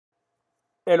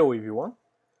Hello everyone,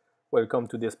 welcome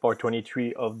to this part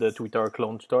 23 of the Twitter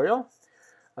clone tutorial.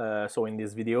 So in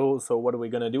this video, what we're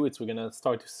gonna do is we're gonna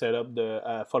start to set up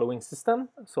the following system,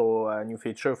 so a new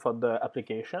feature for the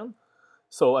application.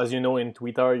 So as you know, in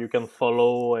Twitter you can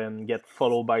follow and get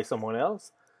followed by someone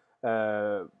else.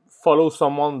 Follow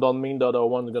someone don't mean the other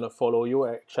one's gonna follow you,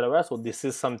 etc. So this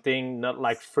is something not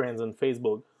like friends on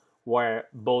Facebook where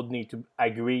both need to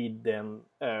agree, then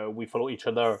we follow each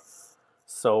other.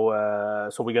 So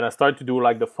we're gonna start to do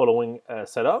like the following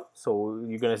setup. So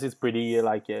you're gonna see it's pretty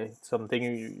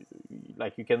something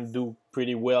you can do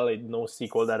pretty well in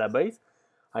NoSQL database.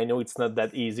 I know it's not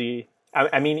that easy.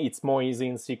 I mean it's more easy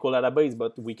in SQL database,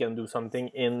 but we can do something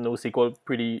in NoSQL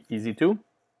pretty easy too.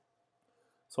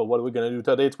 So what we're gonna do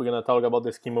today is we're gonna talk about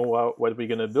the schema, what we're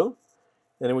gonna do,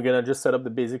 and then we're gonna just set up the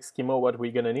basic schema, what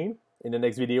we're gonna need. In the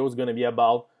next video is gonna be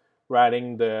about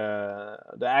writing the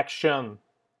action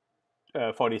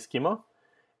for the schema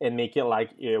and make it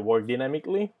work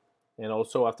dynamically. And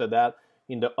also after that,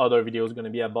 in the other video is going to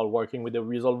be about working with the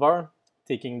resolver,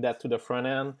 taking that to the front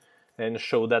end and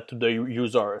show that to the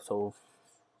user. So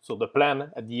the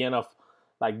plan at the end of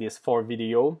like this 4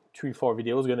 videos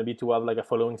is going to be to have like a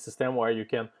following system where you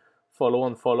can follow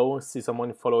and follow, see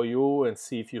someone follow you and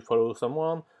see if you follow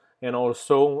someone. And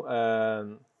also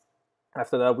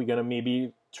after that, we're going to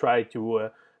maybe try to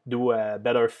do a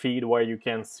better feed where you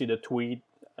can see the tweet,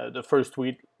 the first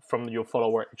tweet from your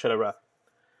follower, etc.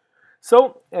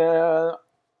 So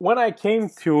when I came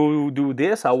to do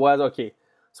this, I was okay.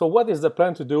 So what is the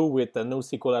plan to do with the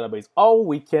NoSQL database? How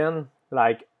we can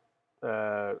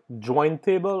join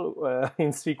table in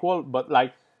SQL, but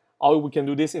like how we can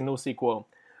do this in NoSQL.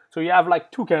 So you have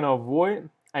like two kind of way,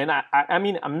 and I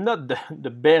mean I'm not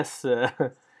the best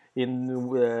in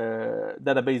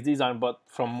database design, but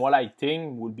from what I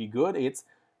think would be good, it's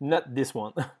not this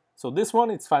one. So this one,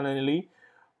 it's finally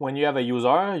when you have a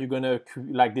user, you're gonna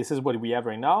like this is what we have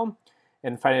right now,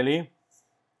 and finally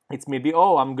it's maybe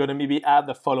I'm gonna maybe add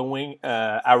the following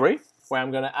array where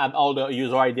I'm gonna add all the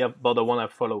user ID about the one I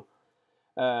follow,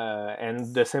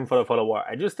 and the same for the follower.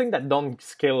 I just think that don't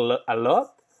scale a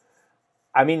lot.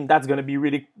 I mean that's gonna be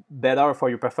really better for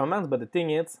your performance, but the thing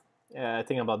is,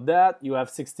 thing about that, you have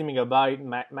 60 megabyte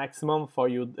maximum for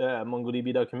your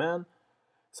MongoDB document.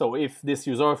 So if this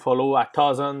user follow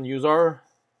 1,000 user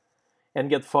and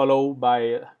get followed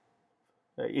by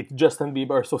it's Justin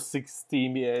Bieber, so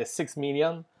 6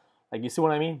 million, like you see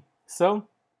what I mean. So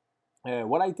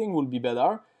what I think will be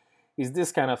better is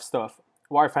this kind of stuff,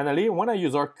 where finally when a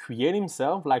user create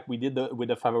himself, like we did with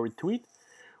the favorite tweet,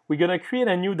 we're gonna create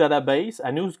a new database,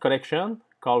 a new collection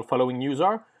called following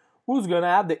user, who's gonna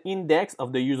have the index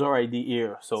of the user ID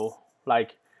here. So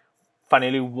like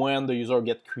finally when the user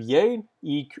get created,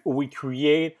 we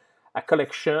create a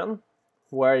collection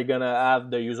where you're gonna have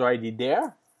the user ID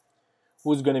there,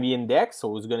 who's gonna be indexed,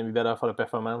 so it's gonna be better for the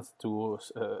performance to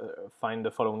find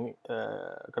the following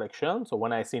collection. So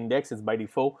when I say index, it's by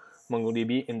default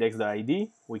MongoDB index the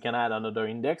ID. We can add another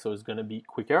index, so it's gonna be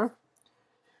quicker.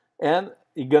 And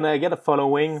you're gonna get a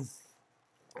following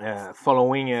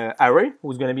array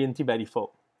who's going to be empty by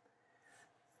default.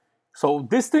 So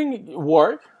this thing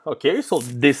work, okay, so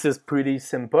this is pretty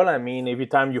simple. I mean, every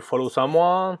time you follow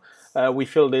someone, we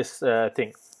fill this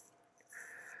thing.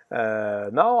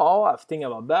 Now all I think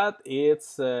about that,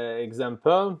 it's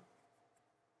example.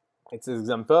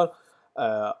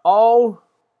 All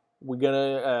we're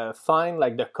gonna find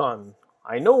like the con.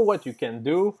 I know what you can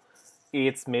do.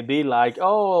 It's maybe like,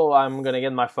 I'm gonna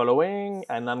get my following,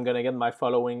 and I'm gonna get my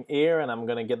following here, and I'm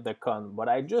gonna get the con. But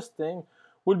I just think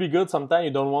would be good. Sometimes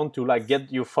you don't want to like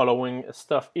get your following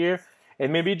stuff here,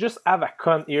 and maybe just have a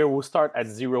con here. We'll start at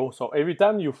 0. So every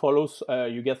time you follow,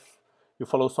 you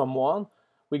follow someone,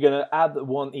 we're gonna add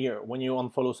 1 here. When you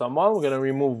unfollow someone, we're gonna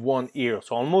remove 1 here.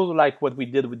 So almost like what we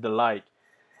did with the like.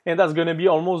 And that's going to be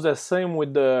almost the same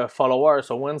with the follower.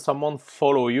 So when someone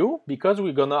follow you, because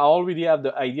we're going to already have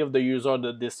the ID of the user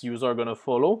that this user going to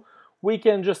follow, we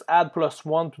can just add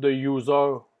 +1 to the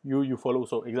user you follow.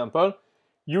 So example,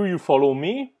 you follow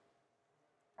me.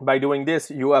 By doing this,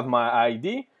 you have my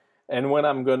ID. And when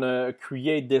I'm going to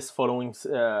create this following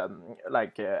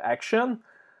action,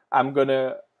 I'm going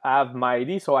to have my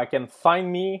ID so I can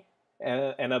find me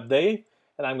and update.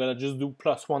 And I'm gonna just do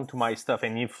 +1 to my stuff,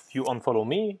 and if you unfollow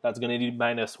me, that's gonna be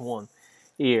 -1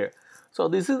 here. So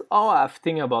this is all I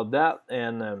think about that,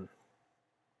 and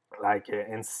I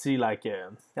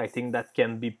think that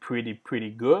can be pretty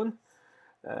good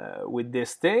with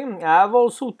this thing. I've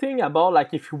also think about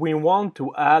like if we want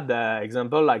to add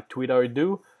example like Twitter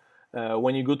do,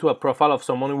 when you go to a profile of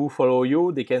someone who follow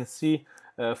you, they can see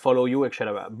follow you,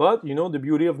 etc. But you know, the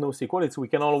beauty of NoSQL is we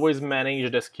can always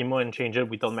manage the schema and change it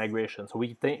without migration. So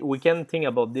we can think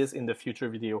about this in the future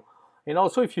video. And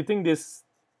also, if you think this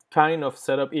kind of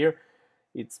setup here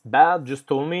it's bad, just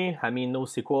tell me. I mean,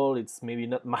 NoSQL, it's maybe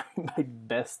not my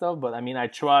best stuff, but I mean, I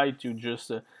try to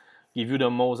just give you the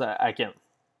most I can.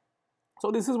 So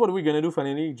this is what we're gonna do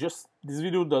finally. Just this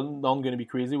video not gonna be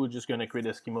crazy. We're just gonna create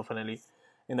a schema finally,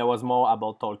 and that was more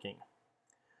about talking.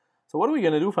 So what we're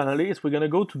gonna do finally is we're gonna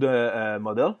go to the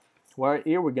model, where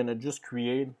here we're gonna just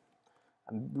create.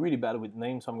 I'm really bad with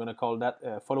names, so I'm gonna call that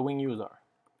following user.js.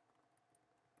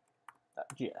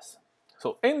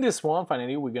 So in this one,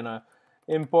 finally, we're gonna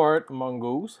import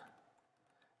Mongoose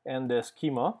and the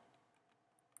schema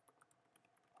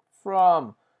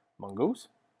from Mongoose.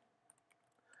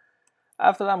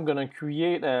 After that, I'm gonna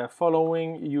create a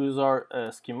following user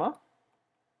schema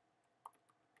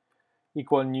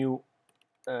equal new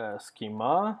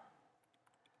schema,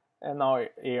 and now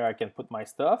here I can put my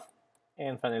stuff.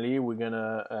 And finally, we're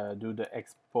gonna do the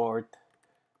export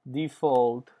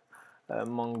default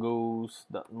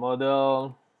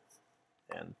mongoose.model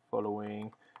and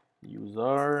following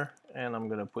user, and I'm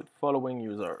gonna put following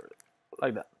user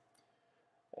like that.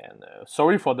 And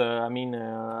sorry for the, I mean,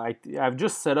 I've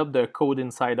just set up the code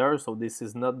insider, so this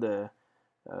is not the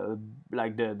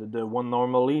like the one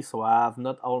normally, so I have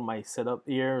not all my setup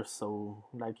here, so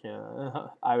like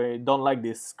I don't like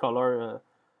this color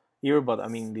here, but I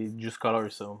mean they just color,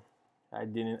 so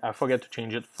I forget to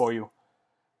change it for you.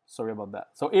 Sorry about that.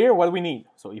 So here what we need,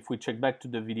 so if we check back to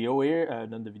the video here,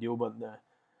 not the video but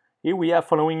here we have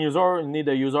following user, we need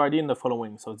a user ID in the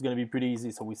following, so it's going to be pretty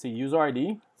easy. So we say user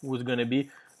ID, who's going to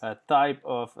be a type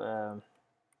of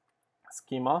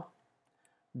schema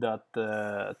dot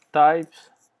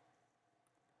types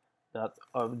dot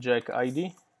object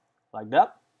ID, like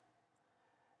that.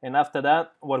 And after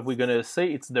that, what we're going to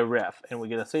say, it's the ref, and we're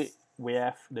going to say we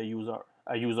have the user,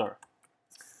 a user.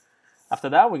 After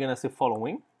that, we're going to say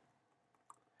following,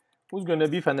 who's going to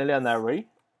be finally an array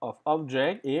of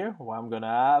object here, where I'm gonna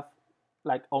have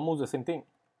like almost the same thing.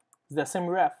 It's the same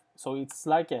ref, so it's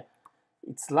like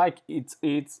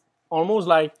it's almost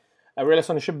like a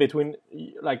relationship between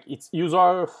like it's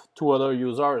user to other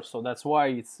users. So that's why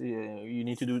it's you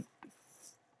need to do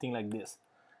thing like this.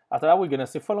 After that, we're gonna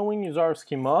say following user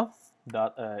schema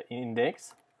dot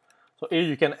index. So here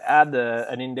you can add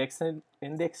an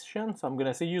indexation. So I'm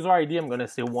gonna say user ID. I'm gonna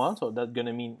say 1, so that's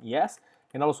gonna mean yes.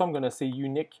 And also I'm gonna say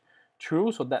unique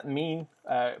true, so that means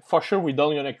for sure we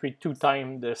don't gonna create 2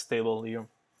 times the stable here.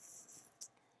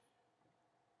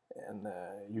 And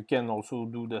you can also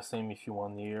do the same if you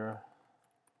want here.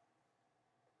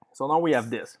 So now we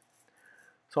have this.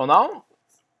 So now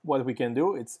what we can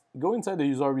do is go inside the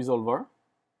user resolver,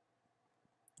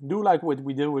 do like what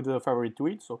we did with the favorite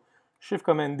tweet. So Shift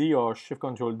Command D or Shift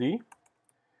Control D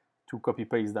to copy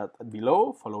paste that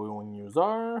below, following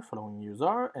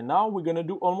user, and now we're gonna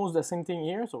do almost the same thing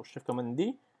here, so Shift Command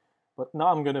D, but now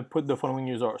I'm gonna put the following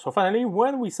user. So finally,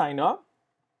 when we sign up,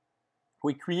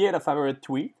 we create a favorite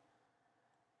tweet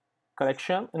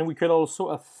collection, and we create also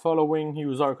a following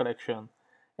user collection.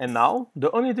 And now,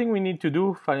 the only thing we need to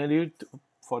do finally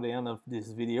for the end of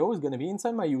this video is gonna be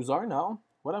inside my user now.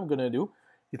 What I'm gonna do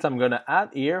is I'm gonna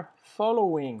add here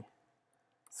following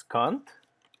scont.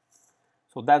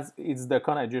 So it's the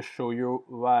con I just showed you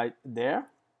right there.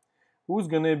 Who's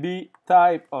gonna be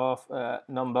type of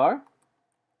number,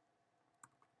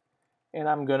 and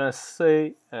I'm gonna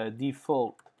say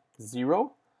default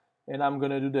 0, and I'm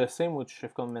gonna do the same with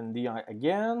Shift Command D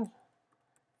again,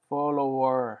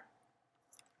 follower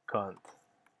cont,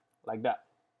 like that.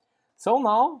 So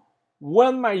now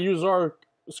when my user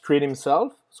create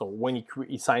himself, so when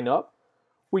he sign up,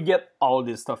 we get all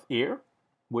this stuff here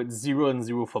with 0 and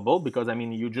 0 for both, because I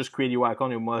mean you just create your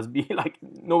account, you must be like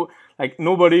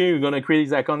nobody, you're gonna create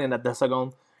his account and at the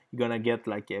second you're gonna get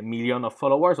like 1 million of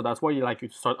followers, so that's why you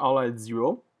start all at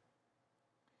 0.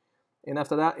 And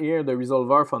after that here the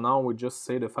resolver, for now we just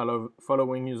say the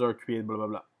following user create blah blah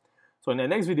blah. So in the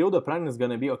next video the plan is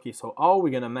gonna be, okay, so how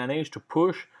we're gonna manage to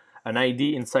push an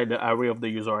ID inside the array of the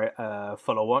user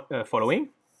following,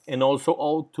 and also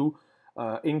how to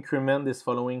increment this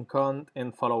following count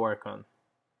and follower count.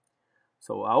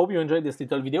 So I hope you enjoyed this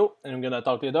little video, and I'm gonna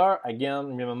talk later.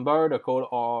 Again, remember the code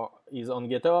is on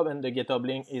GitHub, and the GitHub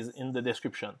link is in the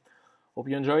description. Hope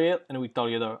you enjoy it, and we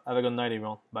talk later. Have a good night,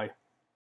 everyone. Bye.